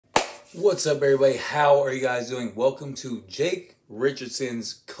What's up, everybody? How are you guys doing? Welcome to Jake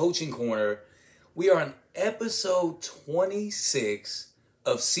Richardson's Coaching Corner. We are on episode 26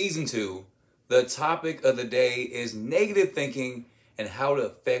 of season 2. The topic of the day is negative thinking and how it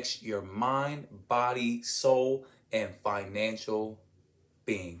affects your mind, body, soul, and financial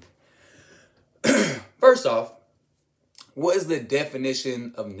being. First off, what is the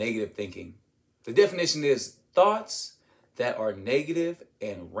definition of negative thinking? The definition is thoughts that are negative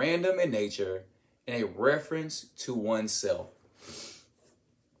and random in nature and a reference to oneself.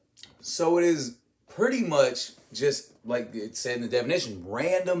 So it is pretty much just like it said in the definition,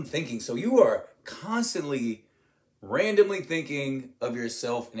 random thinking. So you are constantly randomly thinking of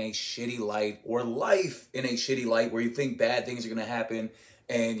yourself in a shitty light or life in a shitty light where you think bad things are going to happen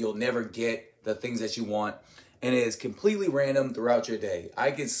and you'll never get the things that you want. And it is completely random throughout your day.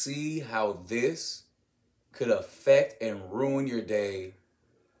 I can see how this could affect and ruin your day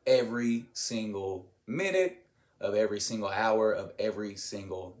every single minute of every single hour of every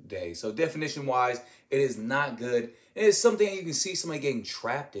single day. So definition wise, it is not good. It is something you can see somebody getting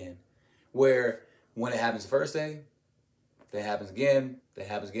trapped in, where when it happens the first day, that happens again,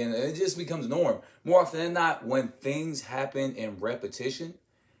 and it just becomes norm. More often than not, when things happen in repetition,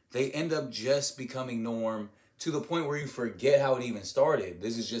 they end up just becoming norm to the point where you forget how it even started.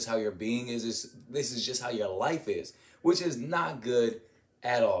 This is just how your being is. This is just how your life is, which is not good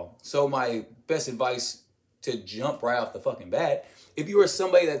at all. So my best advice to jump right off the fucking bat, if you are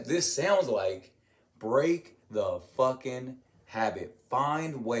somebody that this sounds like, break the fucking habit.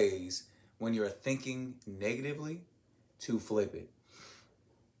 Find ways when you're thinking negatively to flip it.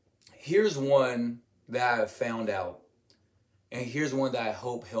 Here's one that I've found out, and here's one that I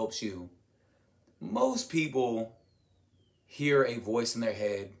hope helps you. Most people hear a voice in their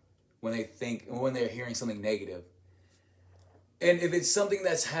head when they're hearing something negative. And if it's something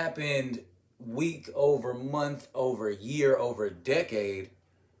that's happened week over month over year over decade,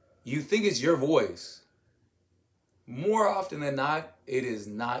 you think it's your voice. More often than not, it is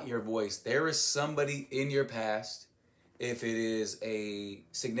not your voice. There is somebody in your past, if it is a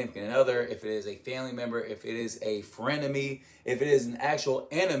significant other, if it is a family member, if it is a frenemy, if it is an actual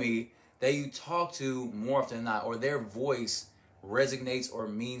enemy that you talk to more often than not, or their voice resonates or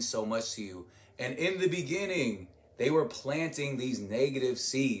means so much to you. And in the beginning, they were planting these negative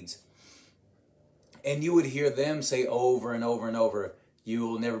seeds. And you would hear them say over and over and over, you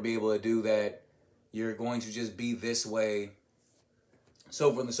will never be able to do that. You're going to just be this way.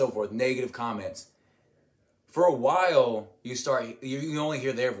 So forth and so forth. Negative comments. For a while, you only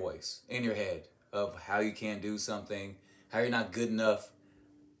hear their voice in your head of how you can't do something, how you're not good enough.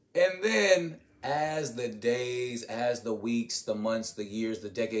 And then as the days, as the weeks, the months, the years, the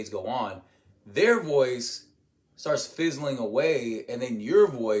decades go on, their voice starts fizzling away, and then your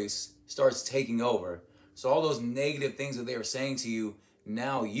voice starts taking over. So all those negative things that they were saying to you,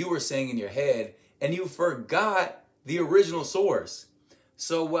 now you were saying in your head, and you forgot the original source.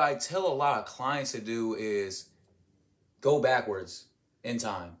 So what I tell a lot of clients to do is go backwards in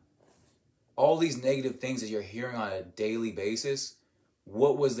time. All these negative things that you're hearing on a daily basis,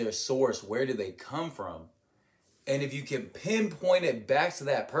 what was their source? Where did they come from? And if you can pinpoint it back to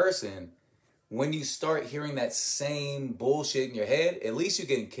that person, when you start hearing that same bullshit in your head, at least you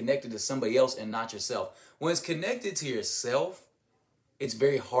can connect it to somebody else and not yourself. When it's connected to yourself, it's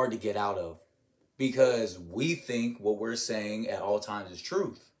very hard to get out of, because we think what we're saying at all times is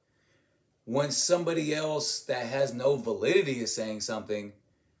truth. When somebody else that has no validity is saying something,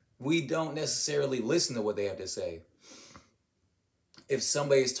 we don't necessarily listen to what they have to say. If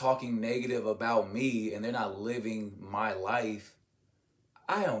somebody is talking negative about me and they're not living my life,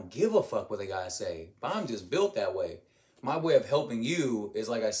 I don't give a fuck what they gotta say. But I'm just built that way. My way of helping you is,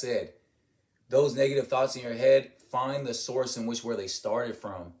 like I said, those negative thoughts in your head, find the source in which where they started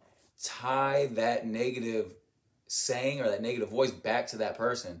from. Tie that negative saying or that negative voice back to that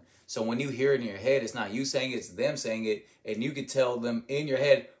person. So when you hear it in your head, it's not you saying it, it's them saying it. And you could tell them in your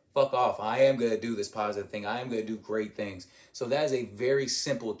head, fuck off. I am going to do this positive thing. I am going to do great things. So that is a very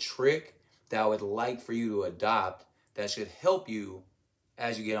simple trick that I would like for you to adopt that should help you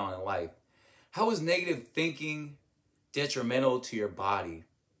as you get on in life. How is negative thinking detrimental to your body?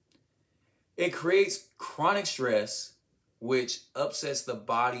 It creates chronic stress, which upsets the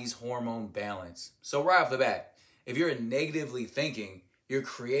body's hormone balance. So right off the bat, if you're negatively thinking, you're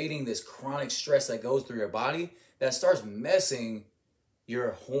creating this chronic stress that goes through your body that starts messing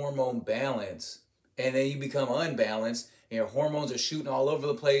your hormone balance, and then you become unbalanced and your hormones are shooting all over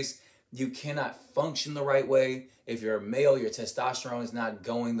the place. You cannot function the right way. If you're a male, your testosterone is not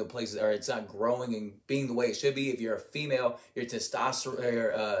going the places, or it's not growing and being the way it should be. If you're a female, your testosterone,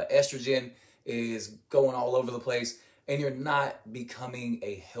 your estrogen is going all over the place, and you're not becoming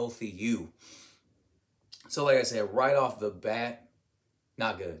a healthy you. So like I said, right off the bat,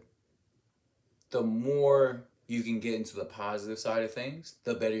 not good. The more you can get into the positive side of things,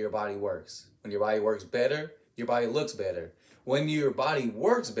 the better your body works. When your body works better, your body looks better. When your body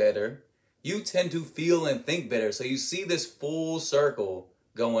works better, you tend to feel and think better. So you see this full circle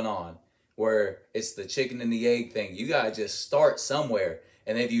going on where it's the chicken and the egg thing. You got to just start somewhere.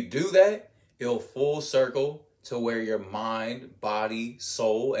 And if you do that, it'll full circle to where your mind, body,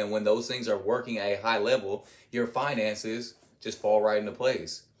 soul, and when those things are working at a high level, your finances just fall right into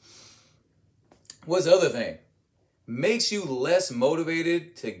place. What's the other thing? Makes you less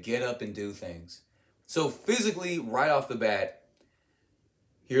motivated to get up and do things. So physically, right off the bat,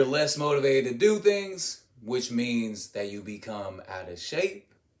 you're less motivated to do things, which means that you become out of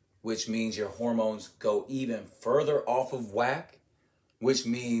shape, which means your hormones go even further off of whack, which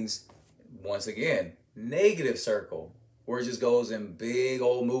means, once again, negative circle, where it just goes in big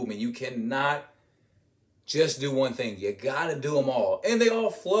old movement. You cannot just do one thing. You gotta do them all. And they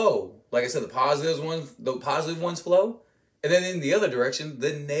all flow. Like I said, the positive ones flow. And then in the other direction,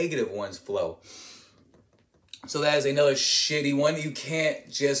 the negative ones flow. So that is another shitty one. You can't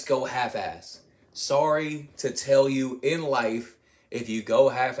just go half-ass. Sorry to tell you, in life, if you go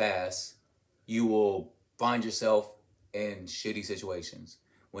half-ass, you will find yourself in shitty situations.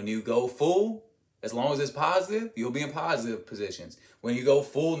 When you go full, as long as it's positive, you'll be in positive positions. When you go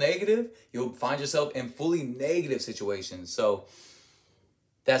full negative, you'll find yourself in fully negative situations. So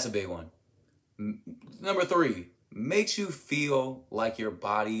that's a big one. Number 3, makes you feel like your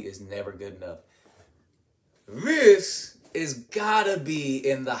body is never good enough. This is gotta be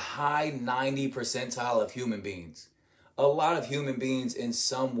in the high 90 percentile of human beings. A lot of human beings in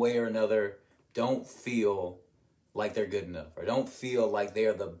some way or another don't feel like they're good enough, or don't feel like they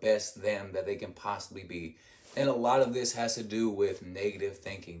are the best them that they can possibly be. And a lot of this has to do with negative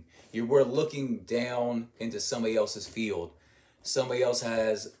thinking. We're looking down into somebody else's field. Somebody else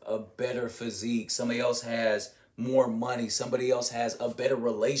has a better physique. Somebody else has more money. Somebody else has a better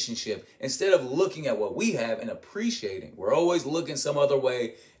relationship. Instead of looking at what we have and appreciating, we're always looking some other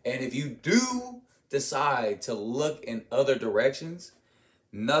way. And if you do decide to look in other directions,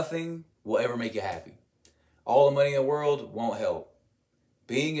 nothing will ever make you happy. All the money in the world won't help.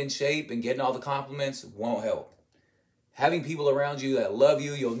 Being in shape and getting all the compliments won't help. Having people around you that love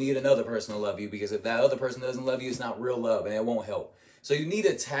you, you'll need another person to love you, because if that other person doesn't love you, it's not real love and it won't help. So you need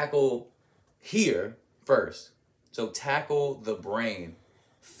to tackle here first. So tackle the brain.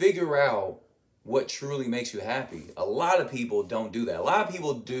 Figure out what truly makes you happy. A lot of people don't do that. A lot of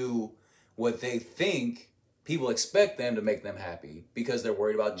people do what they think people expect them to make them happy because they're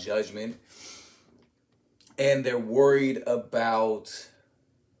worried about judgment. And they're worried about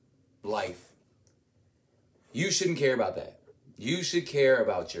life. You shouldn't care about that. You should care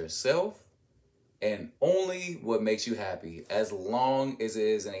about yourself and only what makes you happy, as long as it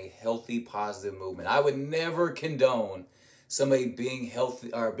is in a healthy, positive movement. I would never condone somebody being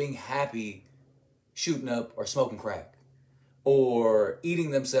healthy or being happy shooting up or smoking crack or eating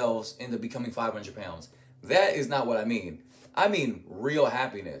themselves into becoming 500 pounds. That is not what I mean. I mean real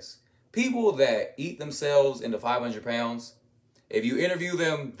happiness. People that eat themselves into 500 pounds, if you interview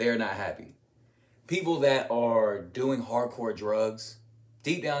them, they're not happy. People that are doing hardcore drugs,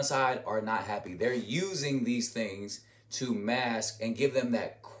 deep down inside, are not happy. They're using these things to mask and give them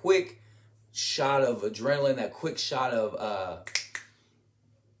that quick shot of adrenaline, that quick shot of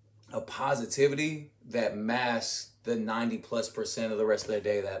positivity that masks the 90+% of the rest of their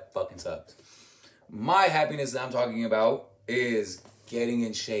day that fucking sucks. My happiness that I'm talking about is getting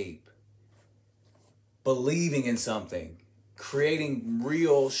in shape, believing in something, creating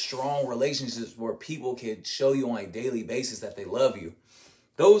real strong relationships where people can show you on a daily basis that they love you.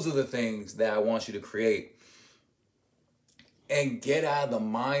 Those are the things that I want you to create. And get out of the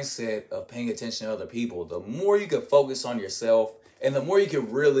mindset of paying attention to other people. The more you can focus on yourself and the more you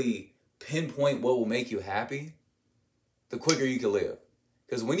can really pinpoint what will make you happy, the quicker you can live.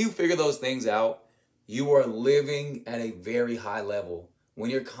 Because when you figure those things out, you are living at a very high level. When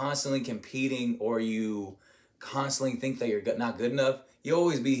you're constantly competing or you constantly think that you're not good enough, you'll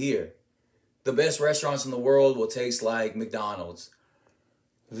always be here. The best restaurants in the world will taste like McDonald's.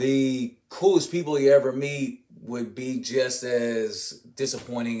 The coolest people you ever meet would be just as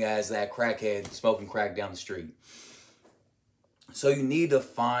disappointing as that crackhead smoking crack down the street. So you need to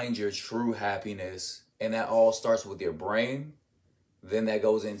find your true happiness, and that all starts with your brain then that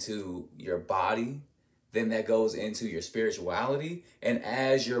goes into your body, then that goes into your spirituality. And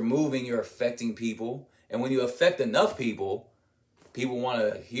as you're moving, you're affecting people. And when you affect enough people, people want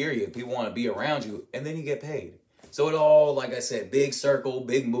to hear you, people want to be around you, and then you get paid. So it all, like I said, big circle,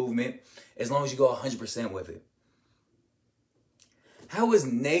 big movement, as long as you go 100% with it. How is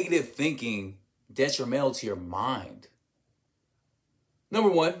negative thinking detrimental to your mind? Number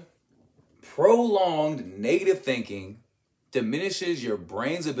one, prolonged negative thinking diminishes your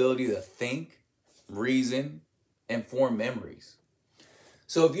brain's ability to think, reason, and form memories.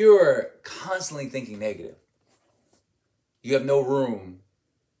 So if you're constantly thinking negative, you have no room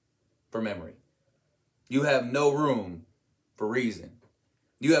for memory. You have no room for reason.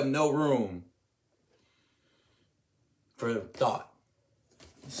 You have no room for thought.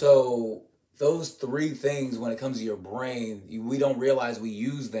 So those three things, when it comes to your brain, we don't realize we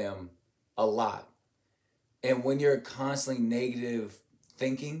use them a lot. And when you're constantly negative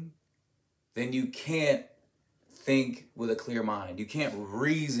thinking, then you can't think with a clear mind. You can't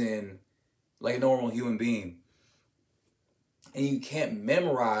reason like a normal human being. And you can't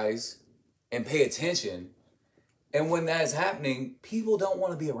memorize and pay attention. And when that is happening, people don't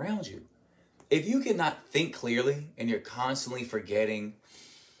want to be around you. If you cannot think clearly and you're constantly forgetting,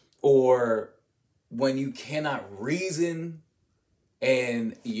 or when you cannot reason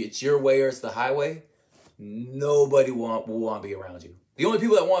and it's your way or it's the highway, nobody will want to be around you. The only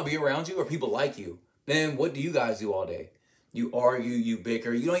people that want to be around you are people like you. Then what do you guys do all day? You argue, you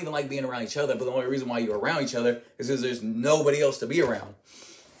bicker. You don't even like being around each other, but the only reason why you're around each other is because there's nobody else to be around.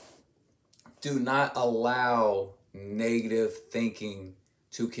 Do not allow negative thinking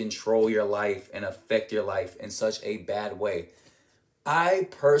to control your life and affect your life in such a bad way. I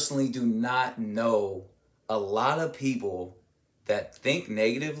personally do not know a lot of people that think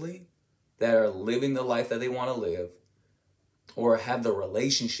negatively, that are living the life that they want to live, or have the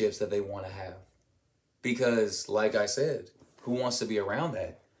relationships that they want to have. Because, like I said, who wants to be around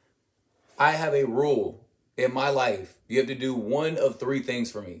that? I have a rule in my life. You have to do one of three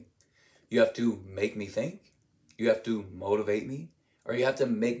things for me. You have to make me think, you have to motivate me, or you have to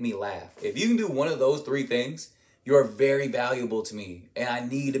make me laugh. If you can do one of those three things, you are very valuable to me, and I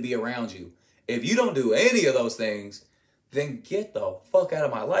need to be around you. If you don't do any of those things, then get the fuck out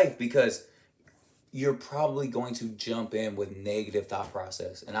of my life, because you're probably going to jump in with negative thought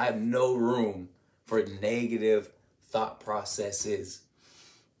process. And I have no room for negative thought processes.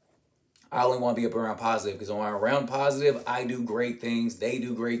 I only want to be around positive, because when I'm around positive, I do great things, they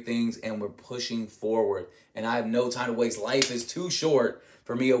do great things, and we're pushing forward. And I have no time to waste. Life is too short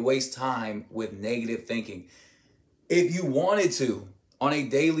for me to waste time with negative thinking. If you wanted to, on a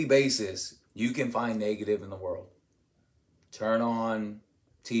daily basis, you can find negative in the world. Turn on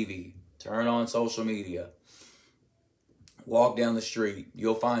TV, turn on social media, walk down the street,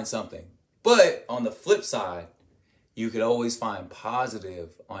 you'll find something. But on the flip side, you could always find positive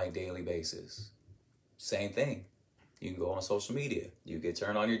on a daily basis. Same thing. You can go on social media. You can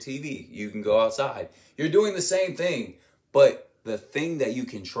turn on your TV. You can go outside. You're doing the same thing. But the thing that you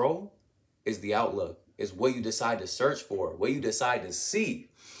control is the outlook, is what you decide to search for, what you decide to see.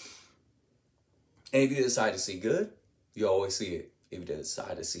 And if you decide to see good, you'll always see it. If you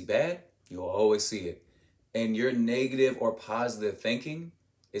decide to see bad, you'll always see it. And your negative or positive thinking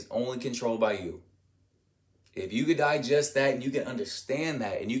is only controlled by you. If you could digest that and you can understand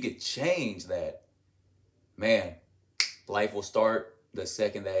that and you could change that, man, life will start the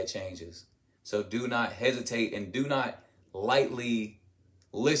second that it changes. So do not hesitate and do not lightly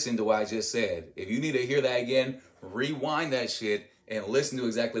listen to what I just said. If you need to hear that again, rewind that shit and listen to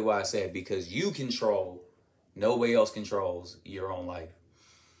exactly what I said, because you control, nobody else controls your own life.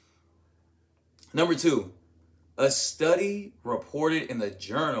 Number 2, a study reported in the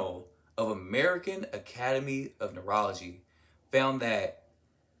Journal of American Academy of Neurology found that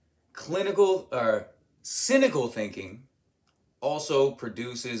cynical thinking also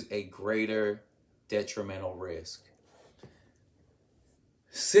produces a greater detrimental risk.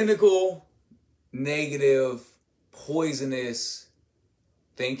 Cynical, negative, poisonous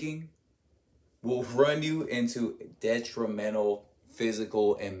thinking will run you into detrimental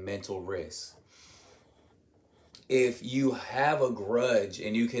physical and mental risks. If you have a grudge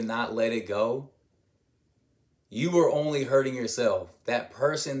and you cannot let it go, you are only hurting yourself. That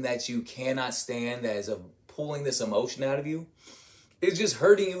person that you cannot stand, that is pulling this emotion out of you, is just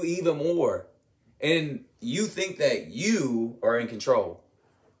hurting you even more. And you think that you are in control.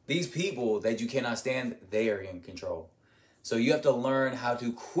 These people that you cannot stand, they are in control. So you have to learn how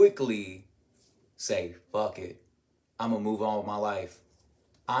to quickly say, fuck it. I'm going to move on with my life.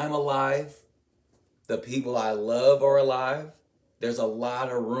 I'm alive. The people I love are alive. There's a lot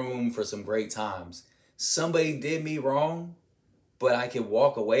of room for some great times. Somebody did me wrong, but I can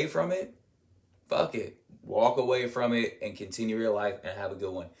walk away from it. Fuck it. Walk away from it and continue your life and have a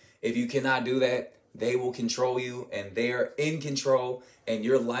good one. If you cannot do that, they will control you, and they're in control, and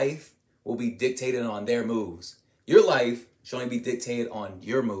your life will be dictated on their moves. Your life should only be dictated on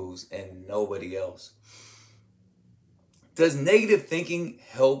your moves and nobody else. Does negative thinking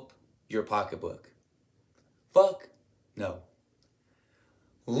help your pocketbook? Fuck no.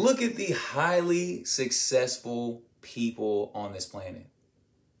 Look at the highly successful people on this planet.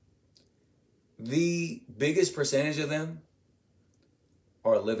 The biggest percentage of them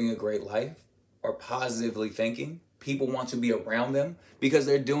are living a great life, are positively thinking. People want to be around them because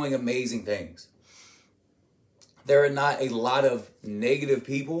they're doing amazing things. There are not a lot of negative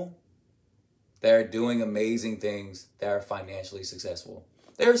people that are doing amazing things that are financially successful.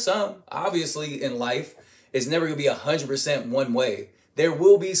 There are some, obviously, in life. It's never going to be 100% one way. There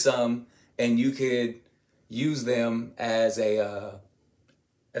will be some, and you could use them as a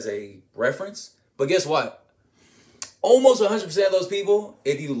reference. But guess what? Almost 100% of those people,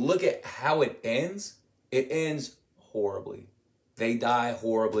 if you look at how it ends horribly. They die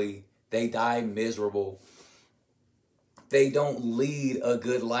horribly. They die miserable. They don't lead a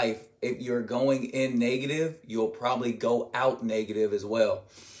good life. If you're going in negative, you'll probably go out negative as well.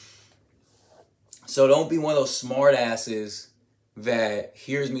 So don't be one of those smart asses that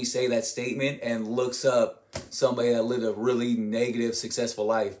hears me say that statement and looks up somebody that lived a really negative, successful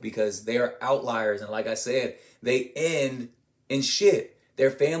life, because they're outliers. And like I said, they end in shit.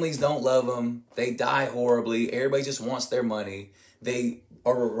 Their families don't love them. They die horribly. Everybody just wants their money. They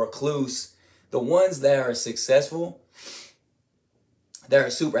are a recluse. The ones that are successful, that are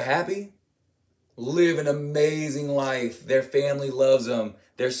super happy, live an amazing life. Their family loves them.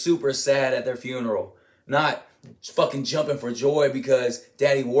 They're super sad at their funeral. Not fucking jumping for joy because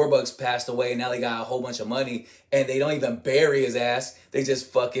Daddy Warbucks passed away and now they got a whole bunch of money, and they don't even bury his ass. They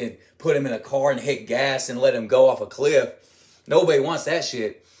just fucking put him in a car and hit gas and let him go off a cliff. Nobody wants that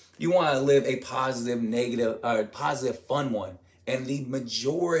shit. You want to live a positive, fun one. And the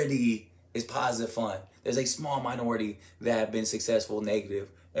majority is positive fun. There's a small minority that have been successful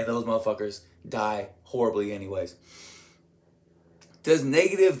negative, and those motherfuckers die horribly anyways. Does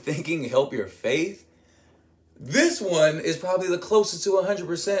negative thinking help your faith? This one is probably the closest to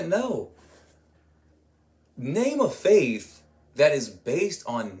 100% no. Name a faith that is based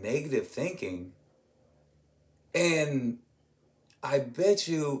on negative thinking, and I bet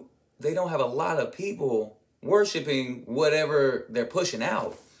you they don't have a lot of people worshiping whatever they're pushing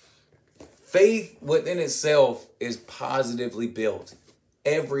out. Faith within itself is positively built.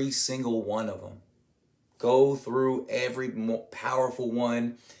 Every single one of them. Go through every powerful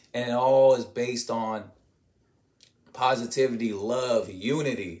one, and it all is based on positivity, love,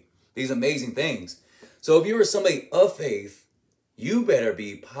 unity, these amazing things. So if you were somebody of faith, you better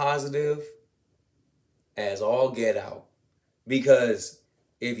be positive as all get out. Because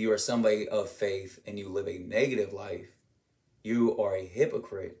if you are somebody of faith and you live a negative life, you are a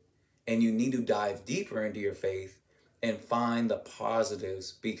hypocrite. And you need to dive deeper into your faith and find the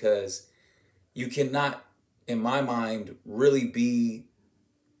positives, because you cannot, in my mind, really be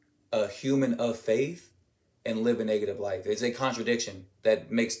a human of faith and live a negative life. It's a contradiction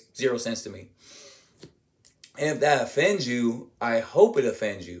that makes zero sense to me. And if that offends you, I hope it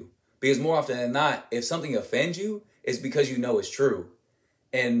offends you. Because more often than not, if something offends you, it's because you know it's true.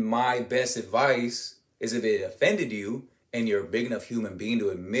 And my best advice is, if it offended you and you're a big enough human being to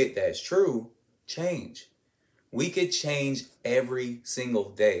admit that it's true, change. We could change every single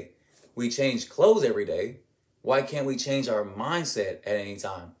day. We change clothes every day. Why can't we change our mindset at any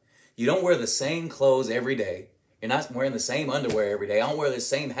time? You don't wear the same clothes every day. You're not wearing the same underwear every day. I don't wear the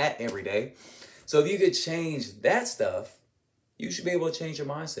same hat every day. So if you could change that stuff, you should be able to change your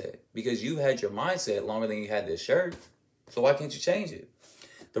mindset, because you had your mindset longer than you had this shirt. So why can't you change it?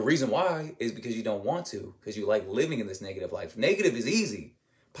 The reason why is because you don't want to, because you like living in this negative life. Negative is easy.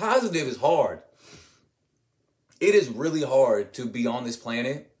 Positive is hard. It is really hard to be on this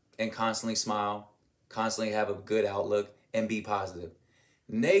planet and constantly smile, constantly have a good outlook, and be positive.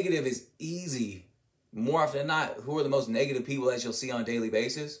 Negative is easy. More often than not, who are the most negative people that you'll see on a daily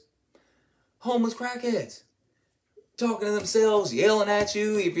basis? Homeless crackheads. Talking to themselves, yelling at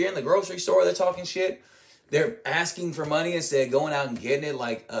you. If you're in the grocery store, they're talking shit. They're asking for money instead of going out and getting it,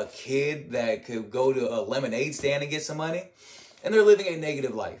 like a kid that could go to a lemonade stand and get some money. And they're living a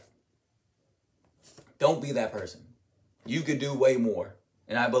negative life. Don't be that person. You could do way more.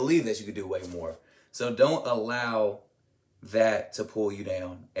 And I believe that you could do way more. So don't allow that to pull you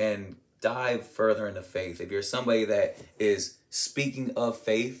down. And dive further into faith. If you're somebody that is speaking of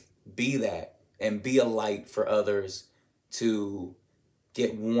faith, be that and be a light for others to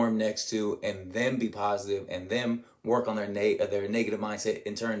get warm next to, and then be positive, and then work on their negative mindset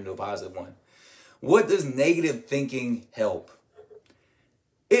and turn into a positive one. What does negative thinking help?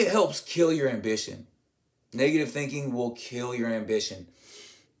 It helps kill your ambition. Negative thinking will kill your ambition.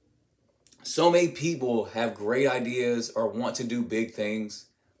 So many people have great ideas or want to do big things,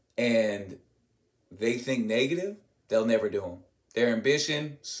 and they think negative, they'll never do them. Their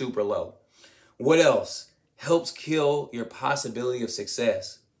ambition, super low. What else helps kill your possibility of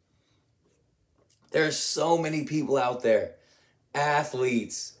success? There's so many people out there,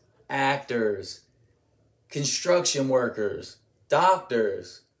 athletes, actors, construction workers,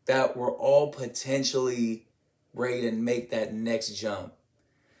 doctors, that were all potentially ready to make that next jump.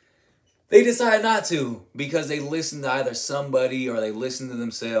 They decided not to because they listened to either somebody or they listened to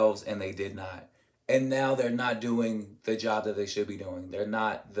themselves, and they did not. And now they're not doing the job that they should be doing. They're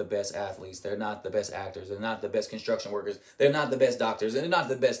not the best athletes. They're not the best actors. They're not the best construction workers. They're not the best doctors. And they're not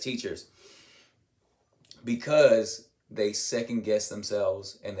the best teachers. Because they second guess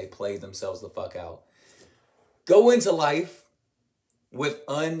themselves and they play themselves the fuck out. Go into life with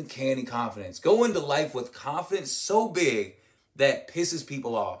uncanny confidence. Go into life with confidence so big that pisses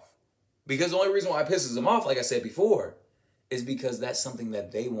people off. Because the only reason why it pisses them off, like I said before, is because that's something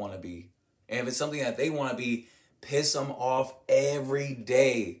that they want to be. And if it's something that they want to be, piss them off every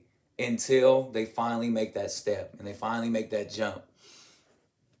day until they finally make that step and they finally make that jump.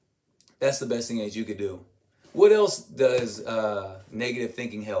 That's the best thing that you could do. What else does negative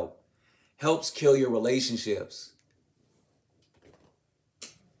thinking help? Helps kill your relationships.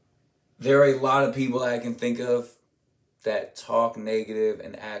 There are a lot of people I can think of that talk negative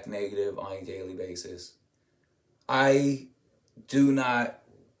and act negative on a daily basis. I do not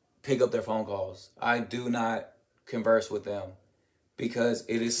pick up their phone calls. I do not converse with them because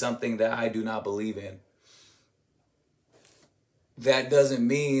it is something that I do not believe in. That doesn't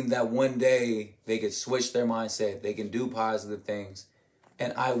mean that one day they could switch their mindset. They can do positive things.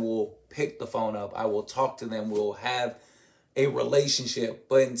 And I will pick the phone up. I will talk to them. We'll have a relationship.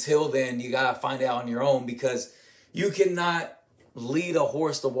 But until then, you got to find out on your own, because you cannot lead a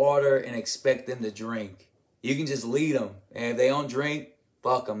horse to water and expect them to drink. You can just lead them. And if they don't drink,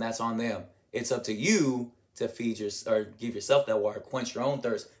 fuck them. That's on them. It's up to you to feed or give yourself that water. Quench your own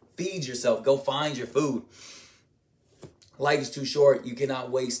thirst. Feed yourself. Go find your food. Life is too short. You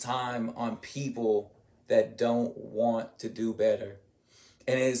cannot waste time on people that don't want to do better.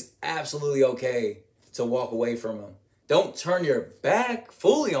 And it is absolutely okay to walk away from them. Don't turn your back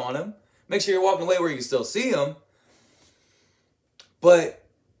fully on them. Make sure you're walking away where you can still see them. But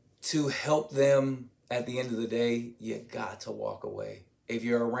to help them at the end of the day, you got to walk away. If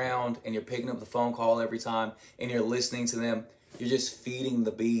you're around and you're picking up the phone call every time and you're listening to them, you're just feeding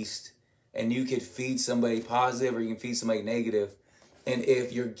the beast. And you could feed somebody positive or you can feed somebody negative. And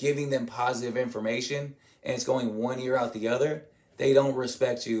if you're giving them positive information and it's going one ear out the other, they don't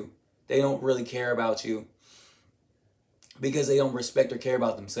respect you. They don't really care about you because they don't respect or care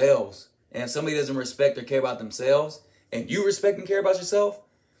about themselves. And if somebody doesn't respect or care about themselves and you respect and care about yourself,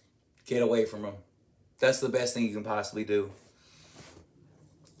 get away from them. That's the best thing you can possibly do.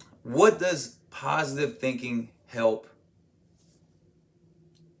 What does positive thinking help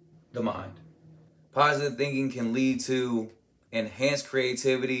the mind? Positive thinking can lead to enhanced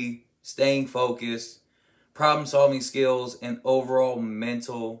creativity, staying focused, problem-solving skills, and overall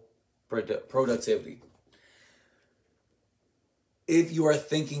mental productivity. If you are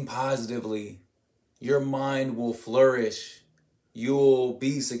thinking positively, your mind will flourish. You will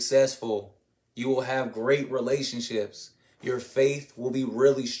be successful. You will have great relationships. Your faith will be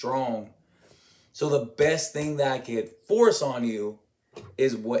really strong. So the best thing that I could force on you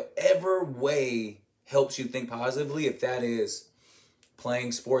is whatever way helps you think positively. If that is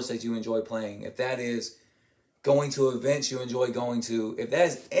playing sports that you enjoy playing, if that is going to events you enjoy going to, if that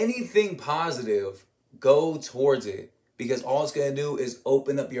is anything positive, go towards it, because all it's going to do is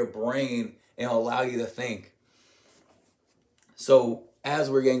open up your brain and allow you to think. So as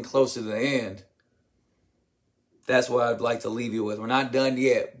we're getting closer to the end, that's what I'd like to leave you with. We're not done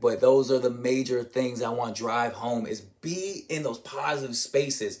yet, but those are the major things I want to drive home, is be in those positive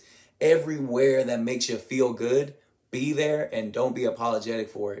spaces everywhere that makes you feel good. Be there and don't be apologetic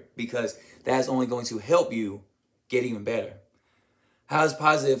for it, because that's only going to help you get even better. How does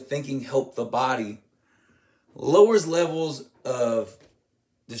positive thinking help the body? Lowers levels of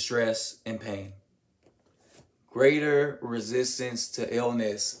distress and pain. Greater resistance to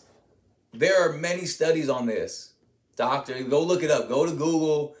illness. There are many studies on this. Doctor, go look it up. Go to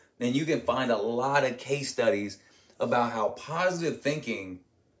Google. And you can find a lot of case studies about how positive thinking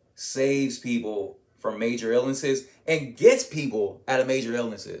saves people from major illnesses and gets people out of major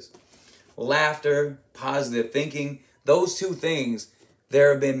illnesses. Laughter, positive thinking, those two things,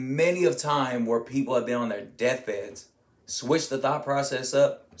 there have been many of time where people have been on their deathbeds, switch the thought process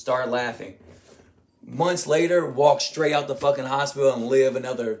up, start laughing. Months later, walk straight out the fucking hospital and live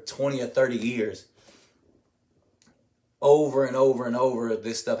another 20 or 30 years. Over and over and over,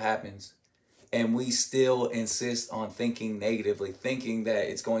 this stuff happens. And we still insist on thinking negatively, thinking that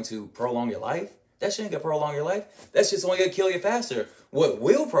it's going to prolong your life. That shit ain't gonna prolong your life. That's just only gonna kill you faster. What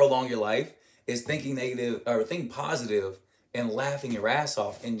will prolong your life is thinking negative or thinking positive and laughing your ass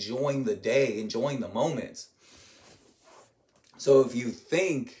off, enjoying the day, enjoying the moments. So if you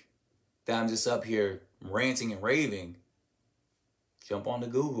think that I'm just up here ranting and raving, jump onto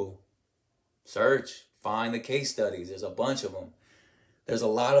Google, search, find the case studies. There's a bunch of them. There's a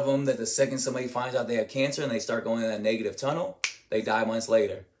lot of them that the second somebody finds out they have cancer and they start going in that negative tunnel, they die months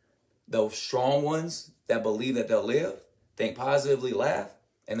later. Those strong ones that believe that they'll live, think positively, laugh,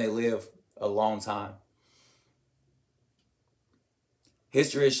 and they live a long time.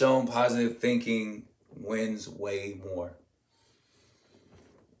 History has shown positive thinking wins way more.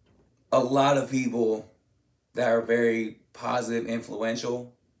 A lot of people that are very positive,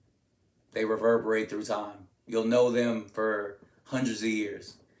 influential, they reverberate through time. You'll know them for hundreds of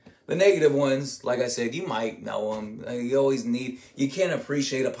years. The negative ones, like I said, you might know them. You can't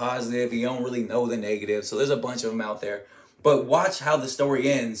appreciate a positive. You don't really know the negative. So there's a bunch of them out there. But watch how the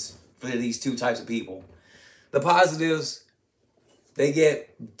story ends for these two types of people. The positives, they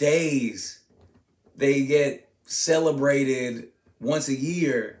get days. They get celebrated once a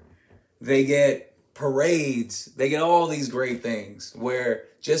year. They get parades. They get all these great things where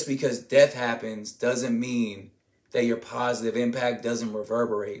just because death happens doesn't mean that your positive impact doesn't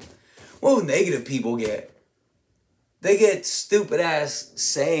reverberate. What do negative people get? They get stupid ass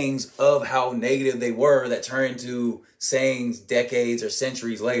sayings of how negative they were that turn into sayings decades or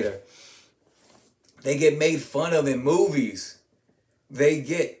centuries later. They get made fun of in movies. They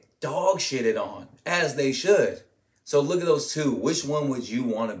get dog shitted on, as they should. So look at those two. Which one would you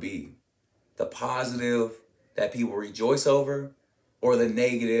want to be? The positive that people rejoice over, or the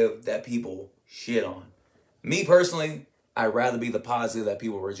negative that people shit on? Me personally, I'd rather be the positive that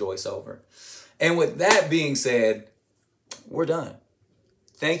people rejoice over. And with that being said, we're done.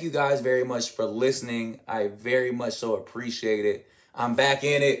 Thank you guys very much for listening. I very much so appreciate it. I'm back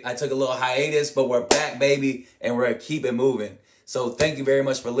in it. I took a little hiatus, but we're back, baby, and we're going to keep it moving. So thank you very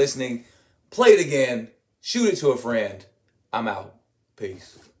much for listening. Play it again. Shoot it to a friend. I'm out.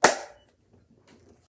 Peace.